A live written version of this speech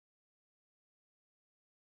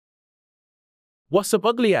What's up,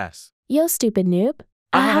 ugly ass? Yo, stupid noob.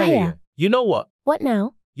 Ahaya. You know what? What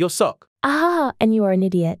now? Your sock. Ahaha, and you are an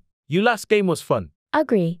idiot. Your last game was fun.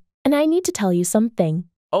 Agree. And I need to tell you something.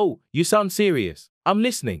 Oh, you sound serious. I'm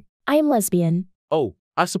listening. I am lesbian. Oh,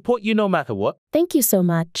 I support you no matter what. Thank you so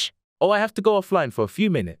much. Oh, I have to go offline for a few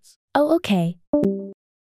minutes. Oh, okay.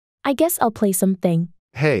 I guess I'll play something.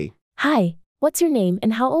 Hey, Hi, what's your name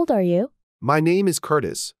and how old are you? my name is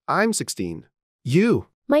Curtis. I'm 16. You?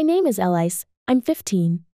 My name is Elise. I'm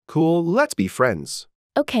 15. Cool, let's be friends.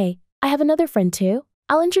 Okay, I have another friend too.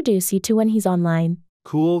 I'll introduce you to when he's online.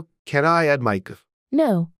 Cool, can I add my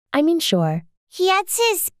No, I mean sure. He adds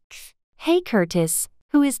his. Hey Curtis,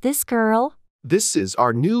 who is this girl? This is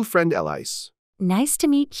our new friend Elise. Nice to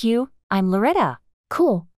meet you. I'm Loretta.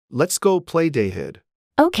 Cool. Let's go play Dayhead.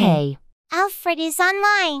 Okay. Alfred is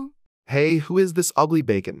online. Hey, who is this ugly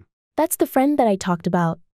bacon? That's the friend that I talked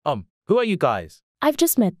about. Who are you guys? I've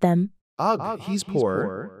just met them. Ugh, he's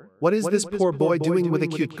poor. What is this poor boy doing with a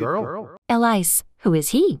cute girl? Elise, who is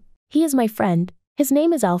he? He is my friend. His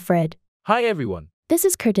name is Alfred. Hi, everyone. This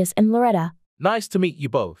is Curtis and Loretta. Nice to meet you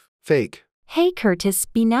both. Fake. Hey Curtis,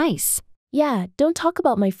 be nice. Yeah, don't talk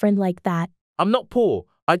about my friend like that. I'm not poor.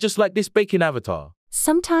 I just like this bacon avatar.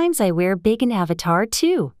 Sometimes I wear bacon avatar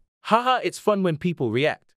too. Haha, it's fun when people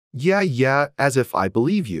react. Yeah, as if I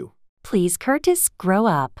believe you. Please Curtis, grow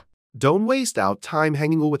up. Don't waste out time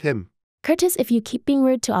hanging with him. Curtis, if you keep being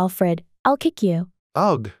rude to Alfred, I'll kick you.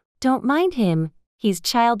 Ugh. Don't mind him. He's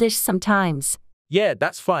childish sometimes. Yeah,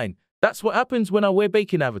 that's fine. That's what happens when I wear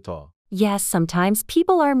bacon avatar. Yes, sometimes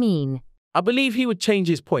people are mean. I believe he would change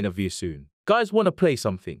his point of view soon. Guys want to play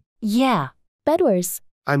something. Yeah. Bedwars.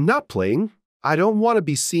 I'm not playing. I don't want to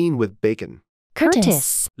be seen with bacon.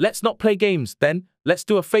 Curtis. Let's not play games then. Let's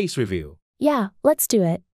do a face reveal. Yeah, let's do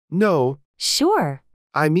it. No, Sure.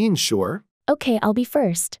 I mean sure. Okay, I'll be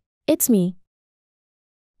first. It's me.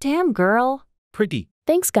 Damn girl. Pretty.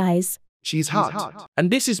 Thanks, guys. She's hot.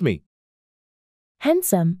 And this is me.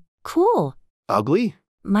 Handsome. Cool. Ugly?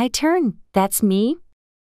 My turn. That's me?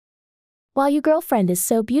 Wow, your girlfriend is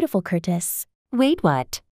so beautiful, Curtis. Wait,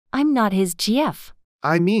 what? I'm not his GF.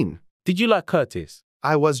 I mean, Did you like Curtis?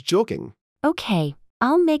 I was joking. Okay,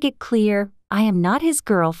 I'll make it clear. I am not his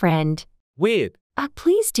girlfriend. Weird.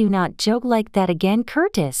 Please do not joke like that again,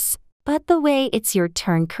 Curtis. But the way it's your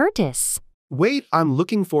turn, Curtis. Wait, I'm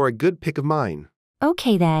looking for a good pic of mine.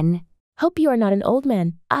 Okay then. Hope you are not an old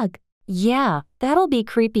man. Ugh. Yeah, that'll be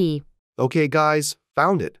creepy. Okay, guys,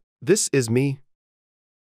 found it. This is me.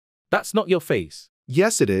 That's not your face.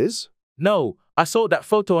 Yes, it is. No, I saw that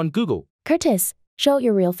photo on Google. Curtis, show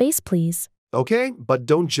your real face, please. Okay, but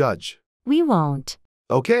don't judge. We won't.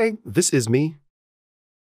 Okay, this is me.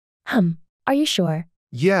 Are you sure?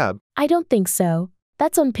 Yeah, I don't think so.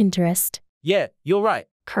 That's on Pinterest. Yeah, you're right.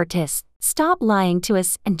 Curtis, stop lying to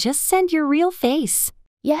us and just send your real face.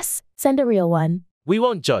 Yes, send a real one. We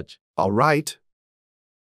won't judge. all right.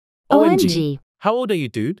 OMG. How old are you,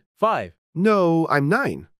 dude? 5. No, I'm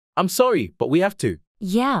 9. I'm sorry, but we have to.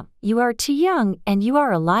 Yeah, you are too young and you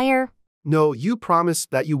are a liar. No, you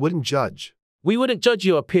promised that you wouldn't judge. We wouldn't judge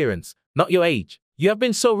your appearance, not your age. You have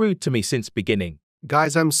been so rude to me since beginning.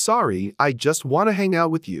 Guys, I'm sorry. I just want to hang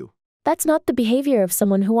out with you. That's not the behavior of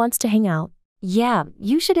someone who wants to hang out. Yeah,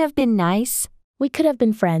 you should have been nice. We could have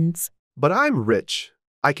been friends. But I'm rich.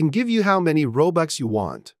 I can give you how many Robux you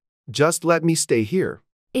want. Just let me stay here.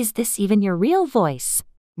 Is this even your real voice?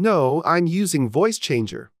 No, I'm using voice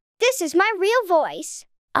changer. This is my real voice.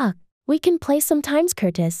 We can play sometimes,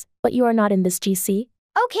 Curtis, but you are not in this GC.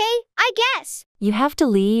 Okay, I guess. You have to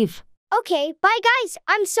leave. Okay, bye guys,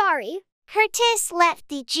 I'm sorry. Curtis left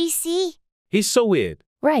the GC. He's so weird.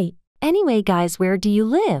 Right. Anyway, guys, where do you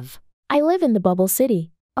live? I live in the Bubble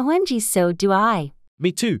City. OMG, so do I.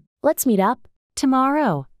 Me too. Let's meet up.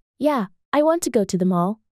 Tomorrow. Yeah, I want to go to the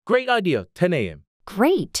mall. Great idea, 10 a.m.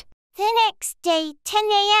 Great. The next day, 10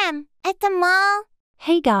 a.m. at the mall.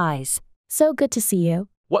 Hey, guys. So good to see you.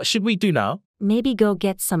 What should we do now? Maybe go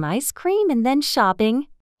get some ice cream and then shopping.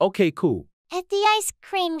 Okay, cool. At the ice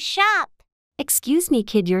cream shop. Excuse me,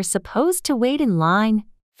 kid, you're supposed to wait in line.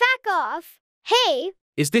 Back off. Hey,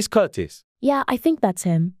 Is this Curtis? Yeah, I think that's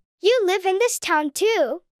him. you live in this town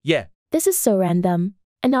too. Yeah. This is so random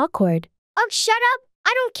and awkward. Oh, shut up.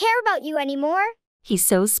 I don't care about you anymore. He's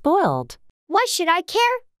so spoiled. Why should I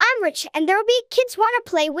care? I'm rich and there'll be kids want to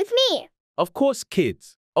play with me. Of course,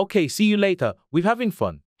 kids. Okay, see you later. We're having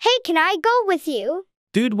fun. Hey, can I go with you?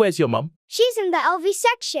 Dude, where's your mum? She's in the LV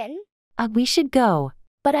section. We should go.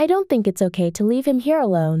 But I don't think it's okay to leave him here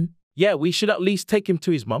alone. Yeah, we should at least take him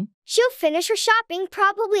to his mum. She'll finish her shopping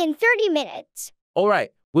probably in 30 minutes.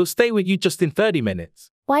 Alright, we'll stay with you just in 30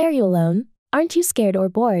 minutes. Why are you alone? Aren't you scared or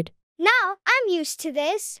bored? No, I'm used to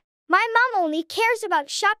this. My mom only cares about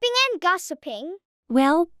shopping and gossiping.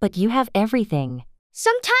 Well, but you have everything.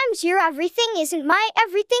 Sometimes your everything isn't my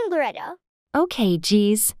everything, Loretta. Okay,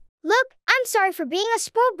 geez. Look, I'm sorry for being a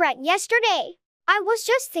spoiled brat yesterday. I was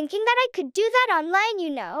just thinking that I could do that online, you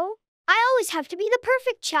know. I always have to be the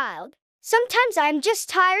perfect child. Sometimes I'm just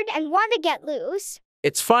tired and want to get loose.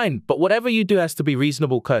 It's fine, but whatever you do has to be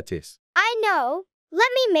reasonable, Curtis. I know. Let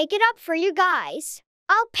me make it up for you guys.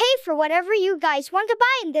 I'll pay for whatever you guys want to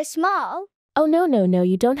buy in this mall. Oh, no,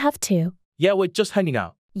 you don't have to. Yeah, we're just hanging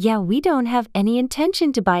out. Yeah, we don't have any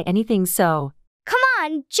intention to buy anything, so. Come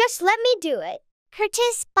on, just let me do it.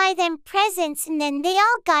 Curtis buy them presents and then they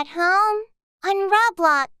all got home. On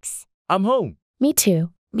Roblox. I'm home. Me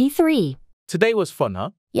too. Me 3. Today was fun,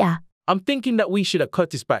 huh? Yeah. I'm thinking that we should have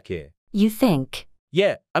Curtis back here. You think?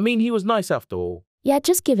 Yeah, I mean, he was nice after all. Yeah,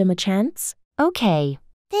 just give him a chance. Okay.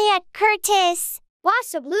 They had Curtis.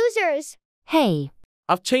 What's up, losers? Hey.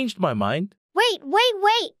 I've changed my mind. Wait.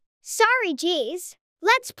 Sorry, geez.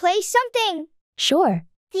 Let's play something. Sure.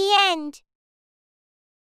 The end.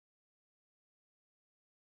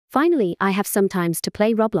 Finally, I have some time to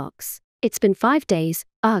play Roblox. It's been 5 days.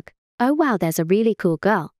 Ugh. Oh wow, there's a really cool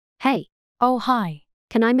girl. Hey. Oh, hi.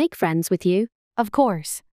 Can I make friends with you? Of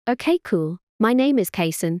course. Okay, cool. My name is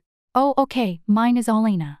Kaysen. Oh, okay, mine is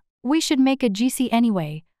Alena. We should make a GC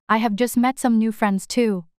anyway. I have just met some new friends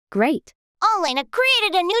too. Great. Elena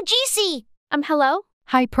created a new GC. Hello?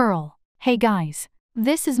 Hi, Pearl. Hey guys.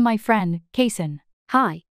 This is my friend, Kaysen.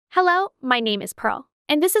 Hi. Hello, my name is Pearl.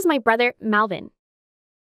 And this is my brother, Malvin.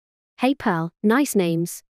 Hey Pearl, nice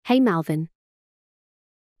names. Hey Malvin.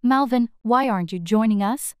 Malvin, why aren't you joining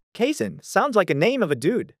us? Kaysen sounds like a name of a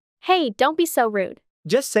dude. Hey, don't be so rude.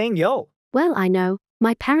 Just saying yo. Well, I know.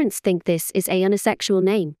 My parents think this is a unisexual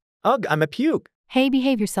name. Ugh, I'm a puke. Hey,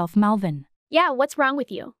 behave yourself, Malvin. Yeah, what's wrong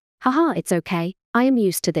with you? Haha, it's okay. I am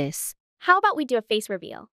used to this. How about we do a face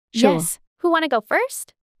reveal? Sure. Yes. Who wanna go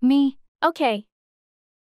first? Me. Okay.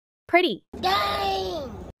 Pretty. Dang.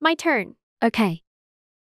 My turn. Okay.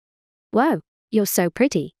 Whoa, you're so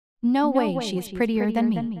pretty. No way, she's prettier than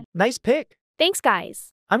me. Nice pick. Thanks,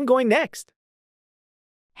 guys. I'm going next.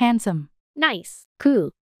 Handsome. Nice.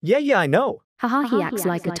 Cool. Yeah, I know. Haha, he acts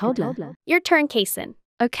like a toddler. Your turn, Kaysen.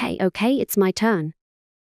 Okay, it's my turn.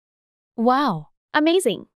 Wow.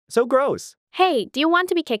 Amazing. So gross. Hey, do you want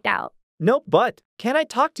to be kicked out? Nope, but can I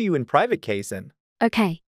talk to you in private, Kaysen?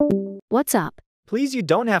 Okay. What's up? Please, you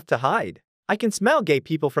don't have to hide. I can smell gay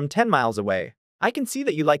people from 10 miles away. I can see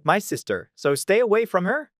that you like my sister, so stay away from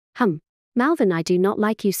her. Malvin, I do not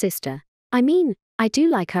like you, sister. I mean, I do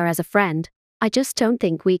like her as a friend. I just don't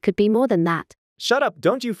think we could be more than that. Shut up,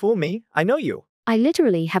 don't you fool me. I know you. I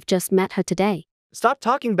literally have just met her today. Stop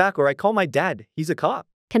talking back or I call my dad. He's a cop.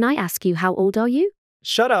 Can I ask you how old are you?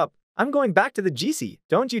 Shut up. I'm going back to the GC.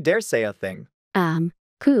 Don't you dare say a thing.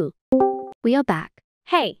 Cool. We are back.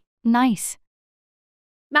 Hey. Nice.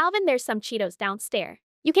 Malvin, there's some Cheetos downstairs.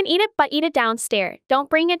 You can eat it, but eat it downstairs. Don't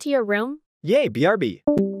bring it to your room. Yay, BRB.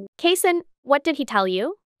 Kaysen, what did he tell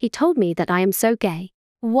you? He told me that I am so gay.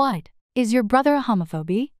 What? Is your brother a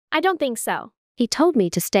homophobe? I don't think so. He told me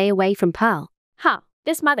to stay away from Pearl.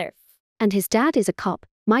 This mother. And his dad is a cop.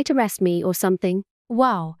 Might arrest me or something.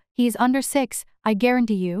 Wow, he's under 6, I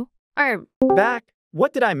guarantee you. Back.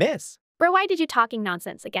 What did I miss? Bro, why did you talking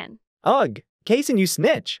nonsense again? Ugh. Kaysen, you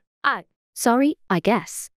snitch. Sorry, I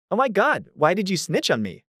guess. Oh my god, why did you snitch on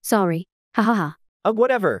me? Sorry. Ha ha ha. Ugh,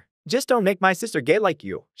 whatever. Just don't make my sister gay like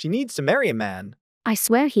you. She needs to marry a man. I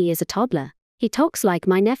swear he is a toddler. He talks like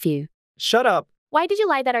my nephew. Shut up. Why did you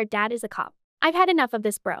lie that our dad is a cop? I've had enough of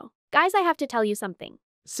this, bro. Guys, I have to tell you something.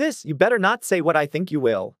 Sis, you better not say what I think you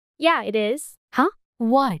will. Yeah, it is.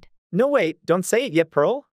 What? No, wait, don't say it yet,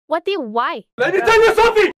 Pearl. Why? Let me tell you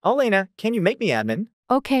something! Alena, can you make me admin?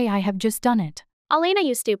 Okay, I have just done it. Alena,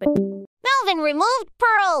 you stupid. Malvin removed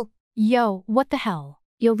Pearl. Yo, what the hell?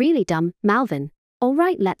 You're really dumb, Malvin.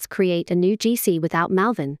 Alright, let's create a new GC without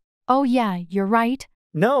Malvin. Oh yeah, you're right.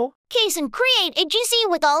 No. Kaysen create a GC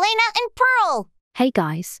with Elena and Pearl. Hey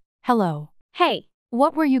guys. Hello. Hey.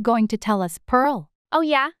 What were you going to tell us, Pearl? Oh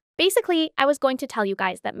yeah? Basically, I was going to tell you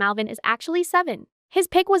guys that Malvin is actually 7. His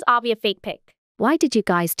pic was obviously a fake pic. Why did you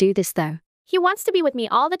guys do this though? He wants to be with me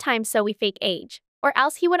all the time, so we fake age. Or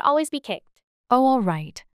else he would always be kicked. Oh,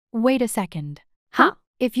 alright. Wait a second.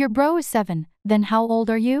 If your bro is 7, then how old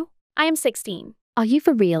are you? I am 16. Are you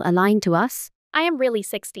for real lying to us? I am really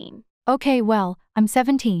 16. Okay, well, I'm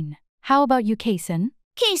 17. How about you, Kaysen?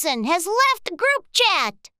 Kaysen has left the group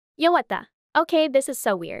chat. Yo, what the? Okay, this is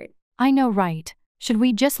so weird. I know, right? Should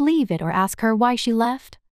we just leave it or ask her why she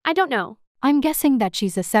left? I don't know. I'm guessing that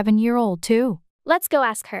she's a 7-year-old too. Let's go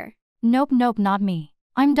ask her. Nope, not me.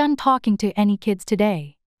 I'm done talking to any kids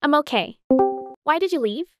today. I'm okay. Why did you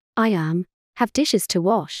leave? Have dishes to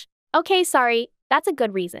wash. Okay, sorry. That's a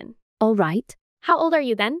good reason. All right. How old are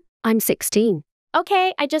you then? I'm 16.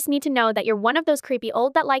 Okay, I just need to know that you're one of those creepy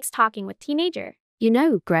old that likes talking with teenager. You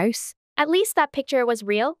know, gross. At least that picture was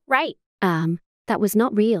real, right? That was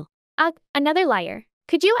not real. Ugh, another liar.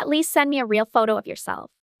 Could you at least send me a real photo of yourself?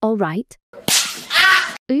 All right.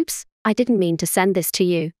 Oops, I didn't mean to send this to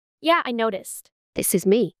you. Yeah, I noticed. This is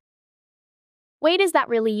me. Wait, is that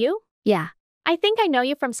really you? Yeah. I think I know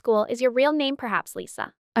you from school. Is your real name perhaps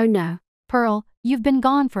Lisa? Oh no. Pearl, you've been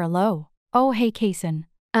gone for a low. Oh hey Kason.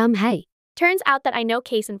 Hey. Turns out that I know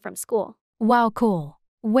Kason from school. Wow, cool.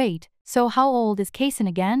 Wait, so how old is Kason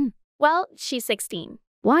again? Well, she's 16.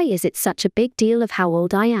 Why is it such a big deal of how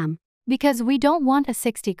old I am? Because we don't want a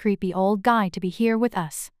 60 creepy old guy to be here with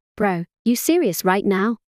us. Bro, you serious right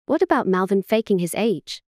now? What about Malvin faking his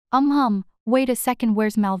age? Wait a second,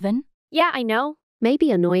 where's Malvin? Yeah, I know.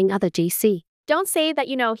 Maybe annoying other GC. Don't say that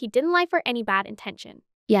you know he didn't lie for any bad intention.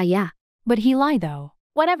 Yeah. But he lied though.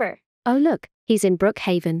 Whatever. Oh look, he's in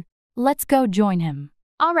Brookhaven. Let's go join him.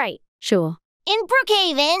 All right. Sure. In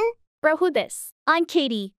Brookhaven? Bro, who this? I'm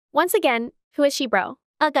Katie. Once again, who is she, bro?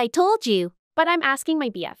 Ugh, I told you. But I'm asking my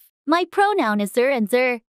BF. My pronoun is zer and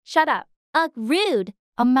zer. Shut up. Ugh, rude.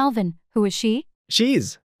 Malvin, who is she? She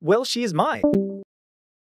is mine.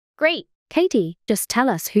 Great. Katie, just tell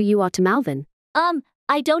us who you are to Malvin.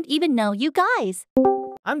 I don't even know you guys.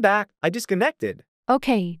 I'm back. I disconnected.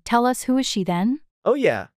 Okay, tell us who is she then? Oh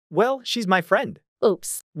yeah. Well, she's my friend.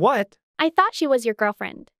 Oops. What? I thought she was your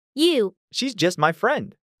girlfriend. You. She's just my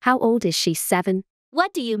friend. How old is she? 7?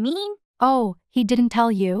 What do you mean? Oh, he didn't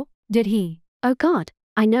tell you, did he? Oh god,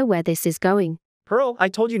 I know where this is going. Pearl, I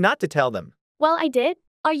told you not to tell them. Well, I did.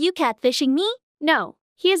 Are you catfishing me? No,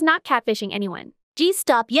 he is not catfishing anyone. Gee,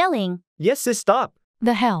 stop yelling. Yes, sis, stop.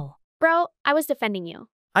 The hell? Bro, I was defending you.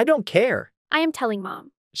 I don't care. I am telling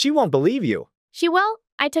mom. She won't believe you. She will.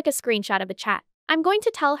 I took a screenshot of the chat. I'm going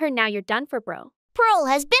to tell her now you're done for, bro. Pearl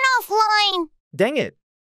has been offline. Dang it.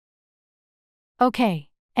 Okay,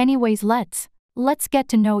 anyways let's get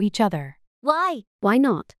to know each other. Why? Why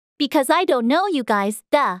not? Because I don't know you guys,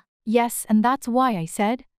 duh. Yes, and that's why I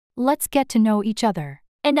said, let's get to know each other.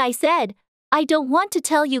 And I said, I don't want to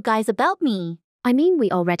tell you guys about me. I mean, we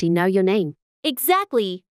already know your name.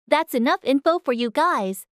 Exactly. That's enough info for you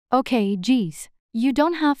guys. Okay, geez. You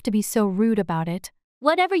don't have to be so rude about it.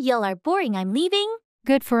 Whatever, y'all are boring, I'm leaving.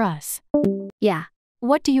 Good for us. Yeah.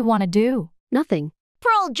 What do you want to do? Nothing.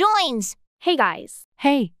 Pearl joins. Hey guys.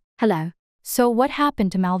 Hey. Hello. So what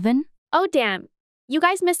happened to Malvin? Oh damn. You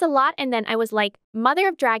guys missed a lot and then I was like, Mother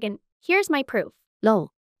of Dragon, here's my proof.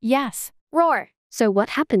 Lol. Yes. Roar. So what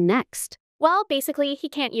happened next? Well, basically, he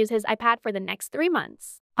can't use his iPad for the next 3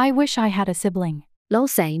 months. I wish I had a sibling. Lol,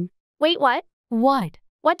 same. Wait, what? What?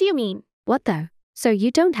 What do you mean? What though? So you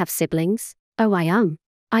don't have siblings? Oh,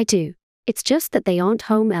 I do. It's just that they aren't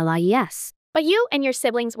home, LIES. But you and your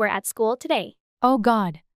siblings were at school today. Oh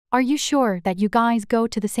god. Are you sure that you guys go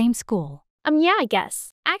to the same school? Yeah, I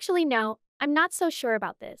guess. Actually, no, I'm not so sure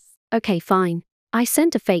about this. Okay, fine. I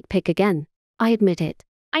sent a fake pic again. I admit it.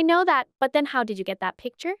 I know that, but then how did you get that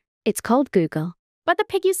picture? It's called Google. But the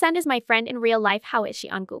pic you sent is my friend in real life. How is she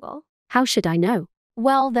on Google? How should I know?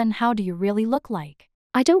 Well, then how do you really look like?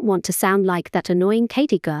 I don't want to sound like that annoying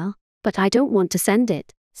Katie girl, but I don't want to send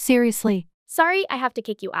it. Seriously. Sorry, I have to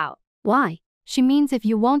kick you out. Why? She means if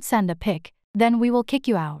you won't send a pic, then we will kick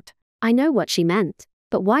you out. I know what she meant,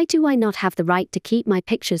 but why do I not have the right to keep my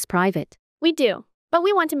pictures private? We do, but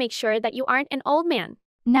we want to make sure that you aren't an old man.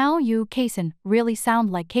 Now you, Kason, really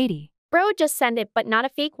sound like Katie. Bro, just send it, but not a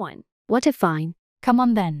fake one. What if fine? Come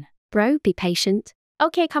on then. Bro, be patient.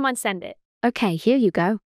 Okay, come on, send it. Okay, here you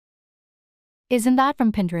go. Isn't that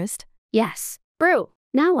from Pinterest? Yes. Bro.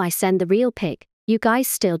 Now I send the real pic. You guys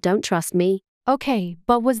still don't trust me. Okay,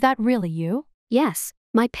 but was that really you? Yes,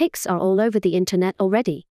 my pics are all over the internet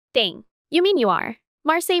already. Dang. You mean you are?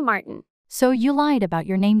 Marseille Martin. So you lied about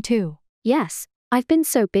your name too? Yes, I've been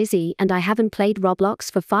so busy and I haven't played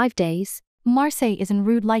Roblox for 5 days. Marseille isn't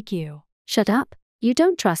rude like you. Shut up. You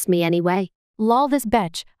don't trust me anyway. Lol this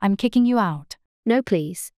bitch, I'm kicking you out. No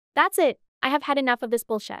please. That's it. I have had enough of this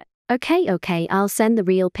bullshit. Okay, I'll send the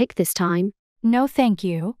real pic this time. No thank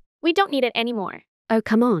you. We don't need it anymore. Oh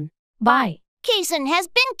come on. Bye. Kason has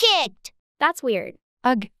been kicked. That's weird.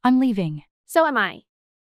 Ugh, I'm leaving. So am I.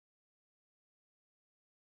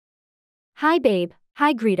 Hi babe.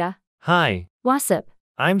 Hi Greta. Hi. What's up?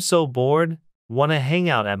 I'm so bored. Wanna hang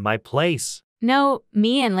out at my place? No,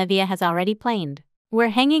 me and Livia has already planned. We're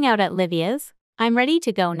hanging out at Livia's. I'm ready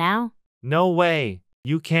to go now. No way.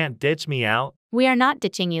 You can't ditch me out. We are not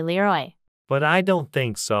ditching you, Leroy. But I don't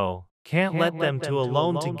think so. Can't let them two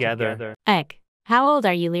alone together. Egg. How old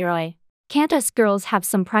are you, Leroy? Can't us girls have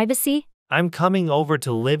some privacy? I'm coming over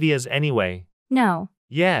to Livia's anyway. No.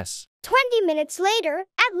 Yes. 20 minutes later,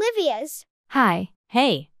 at Livia's. Hi.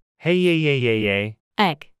 Hey. Hey, yay.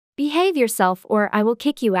 Egg. Behave yourself or I will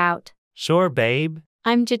kick you out. Sure, babe.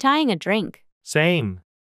 I'm jitaying a drink. Same.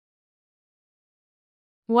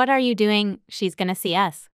 What are you doing? She's gonna see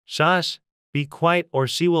us. Shush. Be quiet or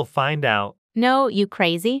she will find out. No, you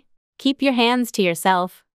crazy? Keep your hands to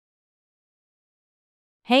yourself.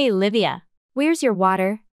 Hey, Livia. Where's your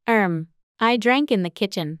water? I drank in the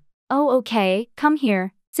kitchen. Oh, okay. Come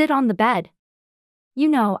here. Sit on the bed. You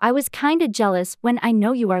know, I was kinda jealous when I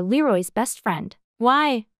know you are Leroy's best friend.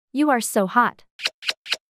 Why? You are so hot.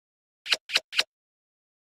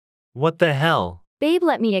 What the hell? Babe,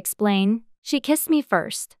 let me explain. She kissed me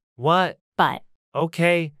first. What? But.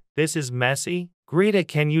 Okay, this is messy. Greta,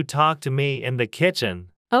 can you talk to me in the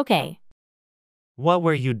kitchen? Okay. What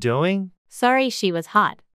were you doing? Sorry, she was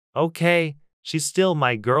hot. Okay, she's still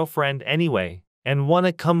my girlfriend anyway. And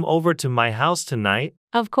wanna come over to my house tonight?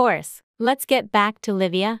 Of course. Let's get back to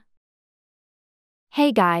Livia.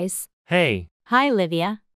 Hey guys. Hey. Hi,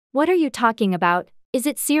 Livia. What are you talking about? Is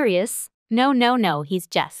it serious? No, he's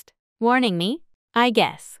just warning me, I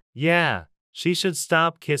guess. Yeah, she should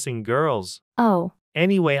stop kissing girls. Oh.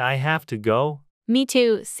 Anyway, I have to go. Me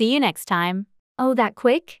too. See you next time. Oh, that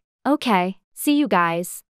quick? Okay. See you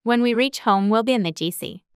guys. When we reach home, we'll be in the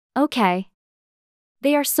GC. Okay.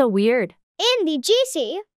 They are so weird. In the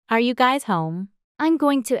GC. Are you guys home? I'm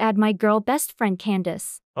going to add my girl best friend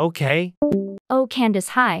Candace. Okay. Oh, Candace,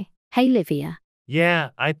 hi. Hey, Livia. Yeah,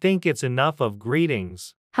 I think it's enough of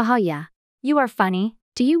greetings. Haha, yeah. You are funny.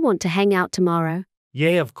 Do you want to hang out tomorrow?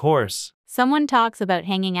 Yay, of course. Someone talks about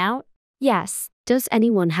hanging out? Yes. Does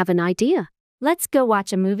anyone have an idea? Let's go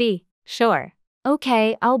watch a movie. Sure.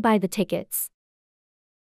 Okay, I'll buy the tickets.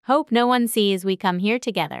 Hope no one sees we come here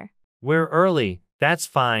together. We're early, that's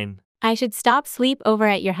fine. I should stop sleep over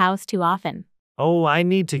at your house too often. Oh, I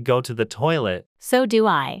need to go to the toilet. So do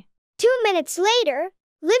I. 2 minutes later,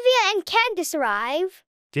 Livia and Candace arrive.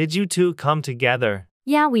 Did you two come together?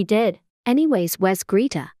 Yeah, we did. Anyways, where's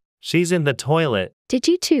Greta? She's in the toilet. Did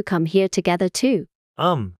you two come here together too?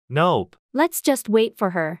 Nope. Let's just wait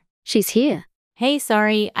for her. She's here. Hey,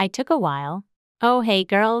 sorry, I took a while. Oh, hey,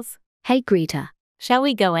 girls. Hey, Greta. Shall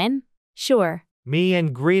we go in? Sure. Me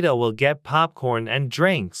and Greta will get popcorn and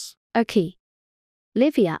drinks. Okay.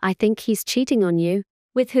 Livia, I think he's cheating on you.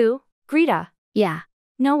 With who? Greta. Yeah.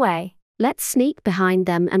 No way. Let's sneak behind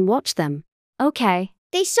them and watch them. Okay.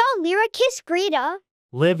 They saw Lyra kiss Greta.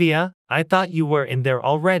 Livia, I thought you were in there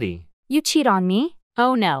already. You cheat on me?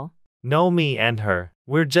 Oh no. No, me and her.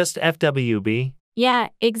 We're just FWB. Yeah,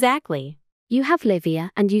 exactly. You have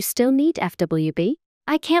Livia and you still need FWB?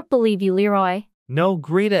 I can't believe you, Leroy. No,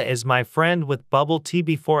 Greta is my friend with bubble tea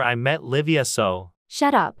before I met Livia, so.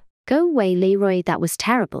 Shut up. Go away, Leroy, that was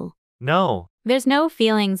terrible. No. There's no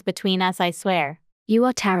feelings between us, I swear. You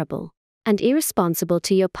are terrible. And irresponsible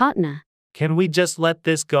to your partner. Can we just let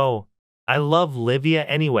this go? I love Livia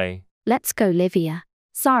anyway. Let's go, Livia.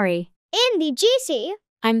 Sorry. In the GC.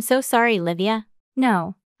 I'm so sorry, Livia.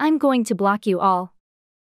 No. I'm going to block you all.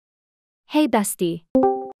 Hey, bestie.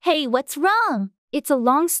 Hey, what's wrong? It's a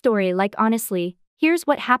long story, like honestly. Here's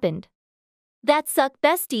what happened. That suck,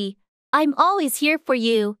 bestie. I'm always here for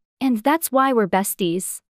you. And that's why we're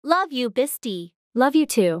besties. Love you, bestie. Love you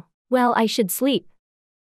too. Well, I should sleep.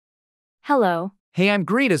 Hello. Hey, I'm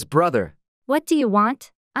Greta's brother. What do you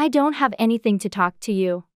want? I don't have anything to talk to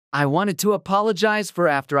you. I wanted to apologize for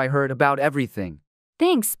after I heard about everything.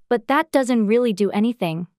 Thanks, but that doesn't really do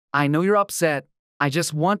anything. I know you're upset. I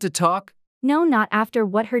just want to talk. No, not after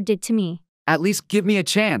what her did to me. At least give me a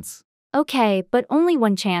chance. Okay, but only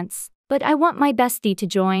one chance. But I want my bestie to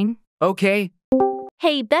join. Okay.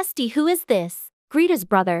 Hey, bestie, who is this? Greta's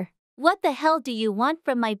brother. What the hell do you want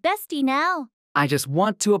from my bestie now? I just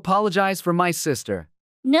want to apologize for my sister.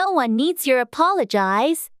 No one needs your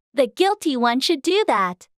apologize. The guilty one should do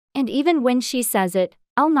that. And even when she says it,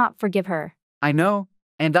 I'll not forgive her. I know,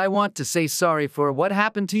 and I want to say sorry for what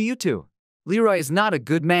happened to you two. Leroy is not a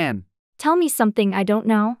good man. Tell me something I don't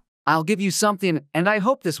know. I'll give you something, and I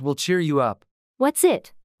hope this will cheer you up. What's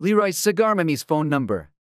it? Leroy's cigar mummy's phone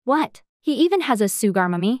number. What? He even has a sugar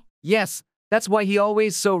mummy? Yes, that's why he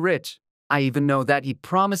always so rich. I even know that he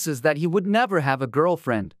promises that he would never have a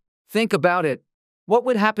girlfriend. Think about it. What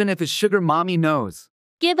would happen if his sugar mommy knows?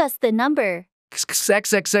 Give us the number.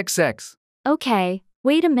 XXXXX. Okay,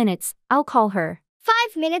 wait a minute, I'll call her.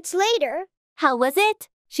 5 minutes later. How was it?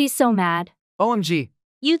 She's so mad. OMG.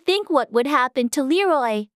 You think what would happen to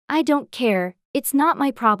Leroy? I don't care. It's not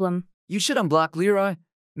my problem. You should unblock Leroy.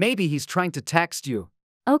 Maybe he's trying to text you.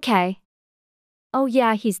 Okay. Oh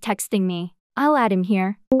yeah, he's texting me. I'll add him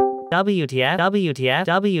here. WTF, WTF,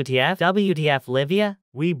 WTF, WTF, Livia?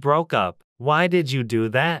 We broke up. Why did you do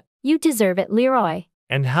that? You deserve it, Leroy.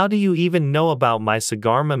 And how do you even know about my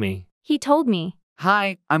cigar mummy? He told me.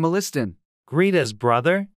 Hi, I'm Aliston. Greta's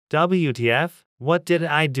brother? WTF? What did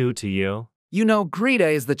I do to you? You know Greta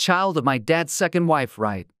is the child of my dad's second wife,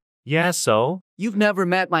 right? Yeah, so? You've never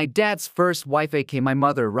met my dad's first wife, aka my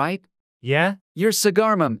mother, right? Yeah? Your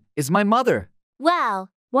cigar mum is my mother. Wow.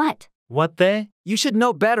 What? What the? You should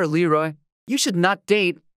know better, Leroy. You should not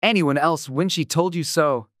date anyone else when she told you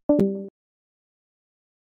so.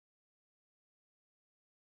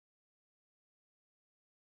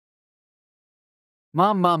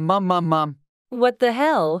 Mom. What the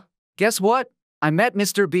hell? Guess what? I met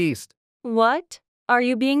Mr. Beast. What? Are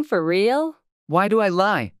you being for real? Why do I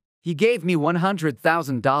lie? He gave me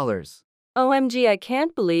 $100,000. OMG, I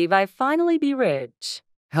can't believe I finally be rich.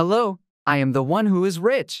 Hello, I am the one who is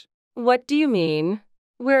rich. What do you mean?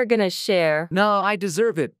 We're gonna share. No, I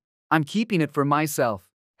deserve it. I'm keeping it for myself.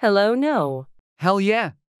 Hello, no. Hell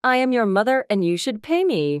yeah. I am your mother and you should pay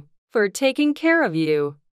me for taking care of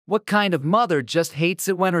you. What kind of mother just hates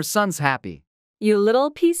it when her son's happy? You little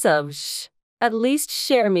piece of sh. At least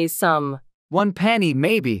share me some. 1 penny,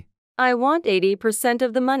 maybe. I want 80%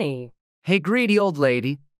 of the money. Hey, greedy old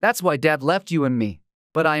lady, that's why Dad left you and me.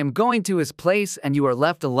 But I am going to his place and you are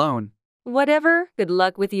left alone. Whatever, good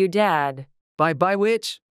luck with you, Dad. Bye,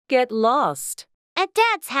 witch. Get lost. At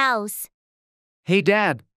Dad's house. Hey,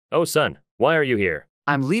 Dad. Oh, son, why are you here?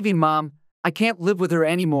 I'm leaving Mom. I can't live with her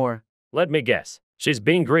anymore. Let me guess. She's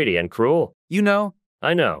being greedy and cruel? You know.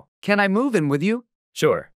 I know. Can I move in with you?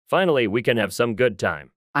 Sure. Finally, we can have some good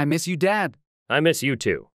time. I miss you, Dad. I miss you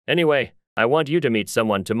too. Anyway, I want you to meet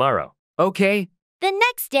someone tomorrow. Okay. The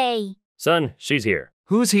next day. Son, she's here.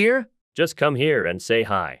 Who's here? Just come here and say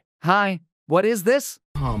hi. Hi. What is this?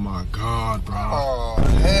 Oh my God, bro. Oh,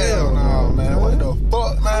 hell no, man. What the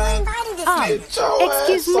fuck, man?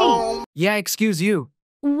 Excuse me. Yeah, excuse you.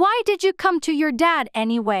 Why did you come to your dad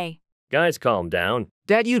anyway? Guys, calm down.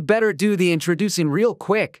 Dad, you'd better do the introducing real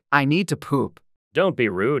quick. I need to poop. Don't be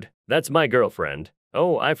rude. That's my girlfriend.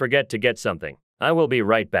 Oh, I forget to get something. I will be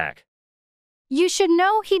right back. You should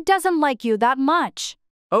know he doesn't like you that much.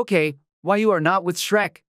 Okay, why you are not with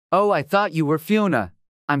Shrek? Oh, I thought you were Fiona.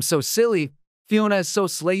 I'm so silly. Fiona is so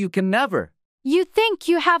slay you can never. You think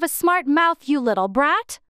you have a smart mouth, you little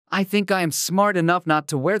brat? I think I am smart enough not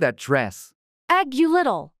to wear that dress. Egg, you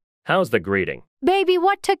little. How's the greeting? Baby,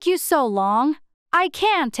 what took you so long? I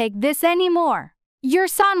can't take this anymore. Your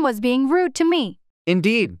son was being rude to me.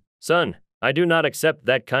 Indeed. Son, I do not accept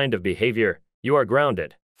that kind of behavior. You are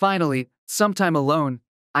grounded. Finally, sometime alone.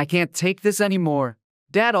 I can't take this anymore.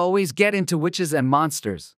 Dad always get into witches and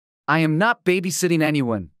monsters. I am not babysitting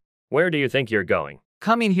anyone. Where do you think you're going?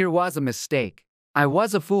 Coming here was a mistake. I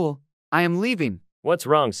was a fool. I am leaving. What's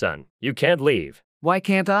wrong, son? You can't leave. Why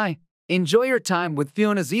can't I? Enjoy your time with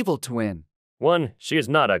Fiona's evil twin. 1, she is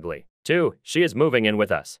not ugly. 2, she is moving in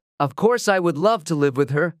with us. Of course I would love to live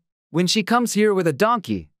with her. When she comes here with a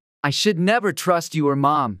donkey, I should never trust you or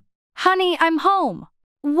Mom. Honey, I'm home.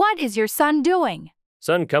 What is your son doing?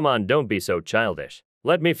 Son, come on, don't be so childish.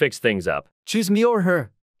 Let me fix things up. Choose me or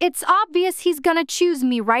her. It's obvious he's gonna choose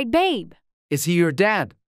me, right, babe? Is he your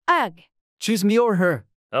dad? Ugh. Choose me or her.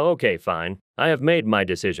 Oh, okay, fine. I have made my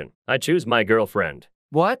decision. I choose my girlfriend.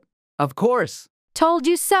 What? Of course. Told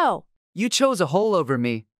you so. You chose a hole over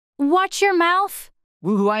me. Watch your mouth.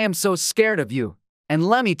 Woohoo, I am so scared of you. And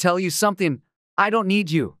let me tell you something. I don't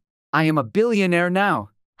need you. I am a billionaire now.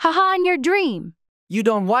 Haha, in your dream. You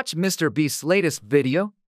don't watch Mr. Beast's latest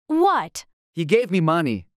video? What? He gave me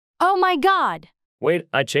money. Oh my God. Wait,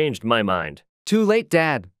 I changed my mind. Too late,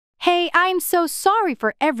 Dad. Hey, I'm so sorry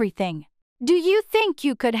for everything. Do you think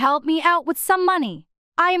you could help me out with some money?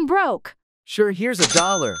 I am broke. Sure, here's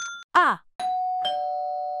 $1. Ah.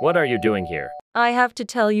 What are you doing here? I have to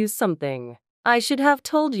tell you something. I should have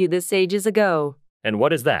told you this ages ago. And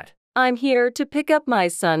what is that? I'm here to pick up my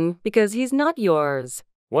son because he's not yours.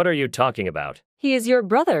 What are you talking about? He is your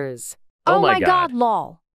brother's. Oh my God,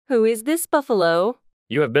 lol. Who is this buffalo?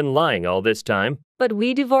 You have been lying all this time? But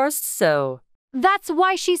we divorced, so. That's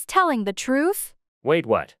why she's telling the truth? Wait,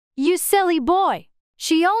 what? You silly boy.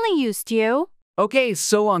 She only used you. Okay,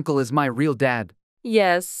 so Uncle is my real dad.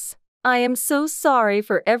 Yes. I am so sorry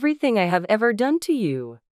for everything I have ever done to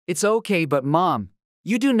you. It's okay, but Mom,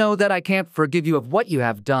 you do know that I can't forgive you of what you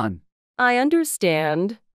have done. I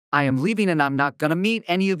understand. I am leaving and I'm not gonna meet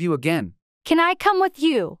any of you again. Can I come with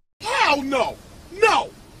you? Hell no!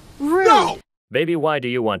 No! Rude. No! Baby, why do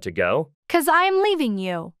you want to go? 'Cause I am leaving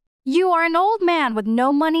you. You are an old man with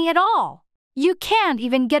no money at all. You can't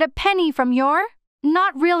even get a penny from your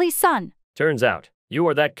not really son. Turns out, you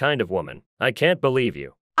are that kind of woman. I can't believe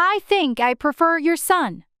you. I think I prefer your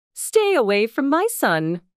son. Stay away from my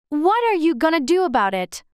son. What are you gonna do about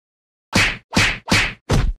it?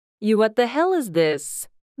 What the hell is this?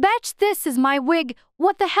 Betch, this is my wig.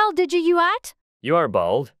 What the hell did you at? You are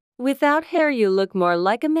bald. Without hair, you look more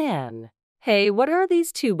like a man. Hey, what are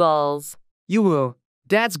these two balls?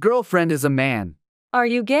 Dad's girlfriend is a man. Are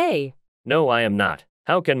you gay? No, I am not.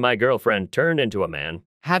 How can my girlfriend turn into a man?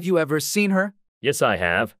 Have you ever seen her? Yes, I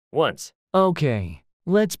have. Once. Okay,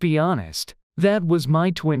 let's be honest. That was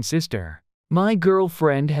my twin sister. My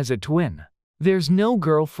girlfriend has a twin. There's no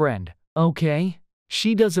girlfriend, okay?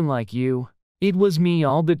 She doesn't like you. It was me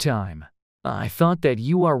all the time. I thought that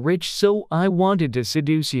you are rich, so I wanted to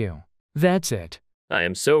seduce you. That's it. I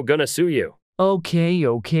am so gonna sue you.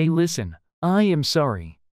 Okay, listen. I am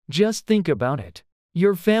sorry. Just think about it.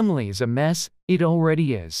 Your family is a mess, it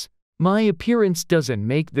already is. My appearance doesn't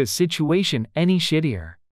make the situation any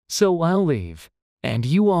shittier. So I'll leave. And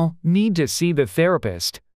you all need to see the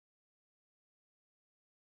therapist.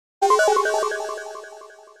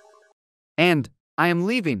 And I am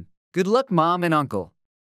leaving. Good luck, Mom and Uncle.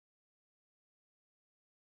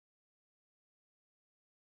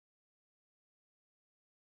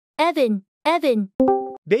 Evan.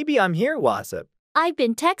 Baby, I'm here, Wassup. I've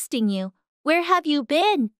been texting you. Where have you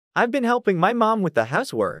been? I've been helping my mom with the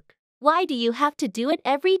housework. Why do you have to do it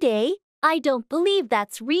every day? I don't believe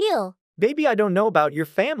that's real. Baby, I don't know about your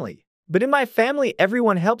family, but in my family,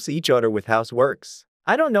 everyone helps each other with houseworks.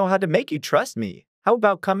 I don't know how to make you trust me. How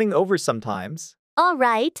about coming over sometimes? All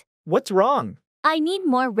right. What's wrong? I need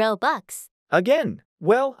more Robux. Again?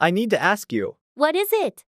 Well, I need to ask you. What is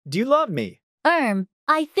it? Do you love me?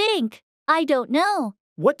 I think. I don't know.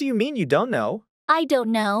 What do you mean you don't know? I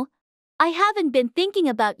don't know. I haven't been thinking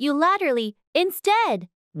about you latterly. Instead.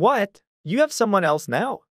 What? You have someone else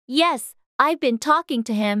now? Yes, I've been talking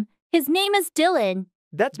to him. His name is Dylan.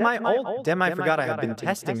 That's my old. Damn, I forgot I have been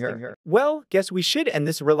testing her. Well, guess we should end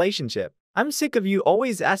this relationship. I'm sick of you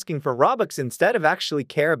always asking for Robux instead of actually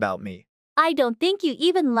care about me. I don't think you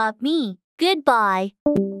even love me. Goodbye.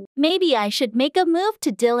 Maybe I should make a move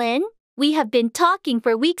to Dylan. We have been talking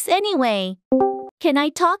for weeks anyway. Can I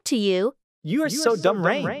talk to you? You are so dumb,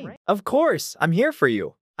 Rain. Of course, I'm here for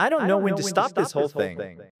you. I don't know when to stop this whole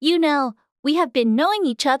thing. You know, we have been knowing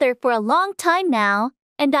each other for a long time now,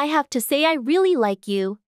 and I have to say I really like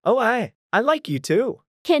you. Oh, I like you too.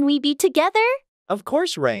 Can we be together? Of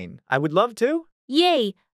course, Rain. I would love to.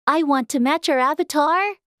 Yay, I want to match our avatar.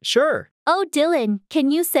 Sure. Oh, Dylan,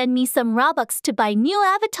 can you send me some Robux to buy new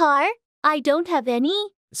avatar? I don't have any.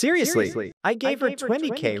 Seriously, I gave her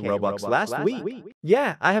 20k Robux last week.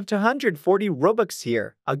 Yeah, I have 240 Robux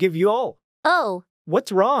here. I'll give you all. Oh.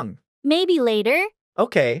 What's wrong? Maybe later.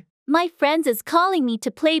 Okay. My friends is calling me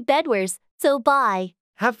to play Bedwars, so bye.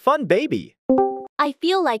 Have fun, baby. I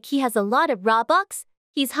feel like he has a lot of Robux.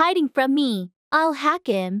 He's hiding from me. I'll hack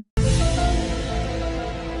him.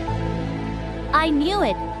 I knew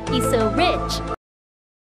it. He's so rich.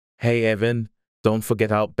 Hey, Evan. Don't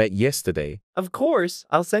forget our bet yesterday. Of course,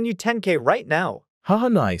 I'll send you 10k right now. Haha,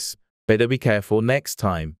 nice. Better be careful next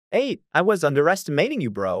time. 8, I was underestimating you,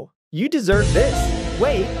 bro. You deserve this.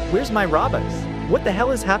 Wait, where's my Robux? What the hell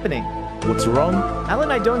is happening? What's wrong? Alan,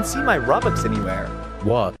 I don't see my Robux anywhere.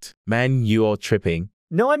 What? Man, you're tripping.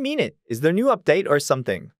 No, I mean it. Is there a new update or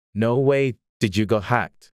something? No way. Did you get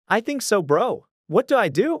hacked? I think so, bro. What do I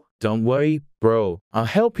do? Don't worry, bro. I'll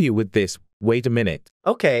help you with this. Wait a minute.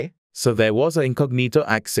 Okay. So there was an incognito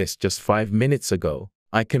access just 5 minutes ago.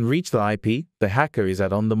 I can reach the IP. The hacker is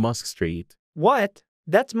at on the Musk Street. What?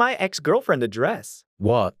 That's my ex-girlfriend address.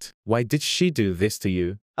 What? Why did she do this to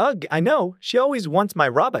you? Ugh, I know. She always wants my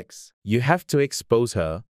Robux. You have to expose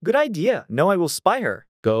her. Good idea. No, I will spy her.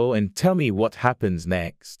 Go and tell me what happens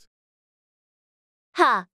next.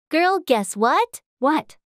 Ha! Girl, guess what?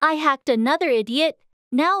 What? I hacked another idiot.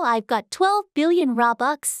 Now I've got 12 billion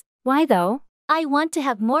Robux. Why though? I want to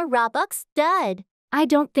have more Robux, Dad. I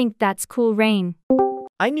don't think that's cool, Rain.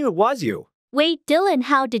 I knew it was you. Wait, Dylan,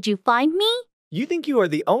 how did you find me? You think you are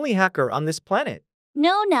the only hacker on this planet.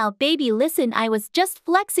 No, now, baby, listen, I was just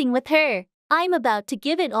flexing with her. I'm about to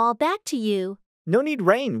give it all back to you. No need,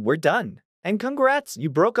 Rain, we're done. And congrats, you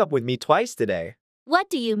broke up with me twice today. What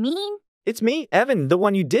do you mean? It's me, Evan, the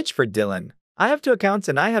one you ditched for Dylan. I have 2 accounts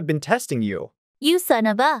and I have been testing you. You son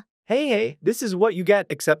of a... Hey, this is what you get,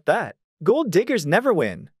 except that. Gold diggers never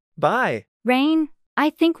win. Bye. Rain,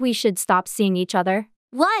 I think we should stop seeing each other.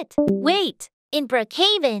 What? Wait. In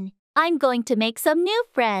Brookhaven, I'm going to make some new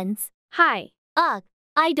friends. Hi. Ugh,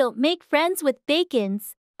 I don't make friends with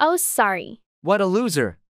bacons. Oh, sorry. What a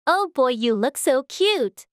loser. Oh boy, you look so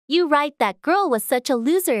cute. You right, that girl was such a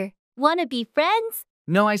loser. Wanna be friends?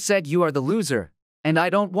 No, I said you are the loser. And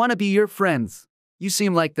I don't want to be your friends. You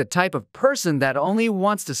seem like the type of person that only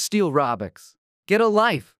wants to steal Robux. Get a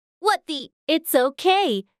life. What the? It's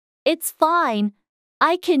okay. It's fine.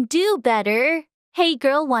 I can do better. Hey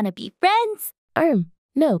girl, wanna be friends?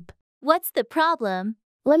 Nope. What's the problem?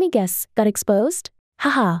 Let me guess, got exposed?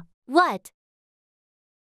 Haha. What?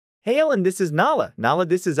 Hey Ellen, this is Nala. Nala,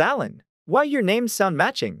 this is Alan. Why your names sound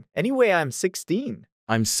matching? Anyway, I'm 16.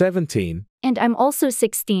 I'm 17. And I'm also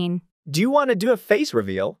 16. Do you want to do a face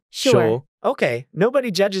reveal? Sure. Okay,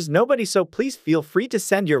 nobody judges nobody, so please feel free to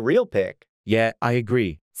send your real pic. Yeah, I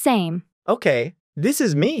agree. Same. Okay, this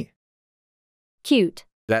is me. Cute.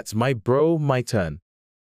 That's my bro, my turn.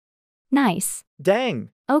 Nice. Dang.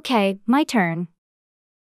 Okay, my turn.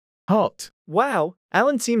 Hot. Wow,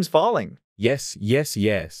 Alan seems falling. Yes, yes,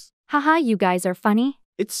 yes. Haha, you guys are funny.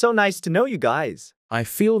 It's so nice to know you guys. I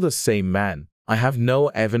feel the same, man. I have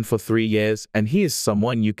known Evan for 3 years, and he is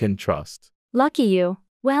someone you can trust. Lucky you.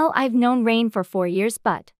 Well, I've known Rain for 4 years,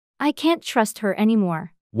 but I can't trust her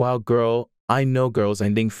anymore. Wow, girl, I know girls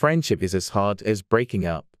ending friendship is as hard as breaking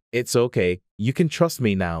up. It's okay, you can trust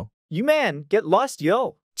me now. You man, get lost,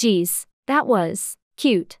 yo. Geez, that was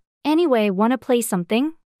cute. Anyway, wanna play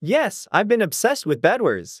something? Yes, I've been obsessed with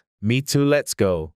Bedwars. Me too, let's go.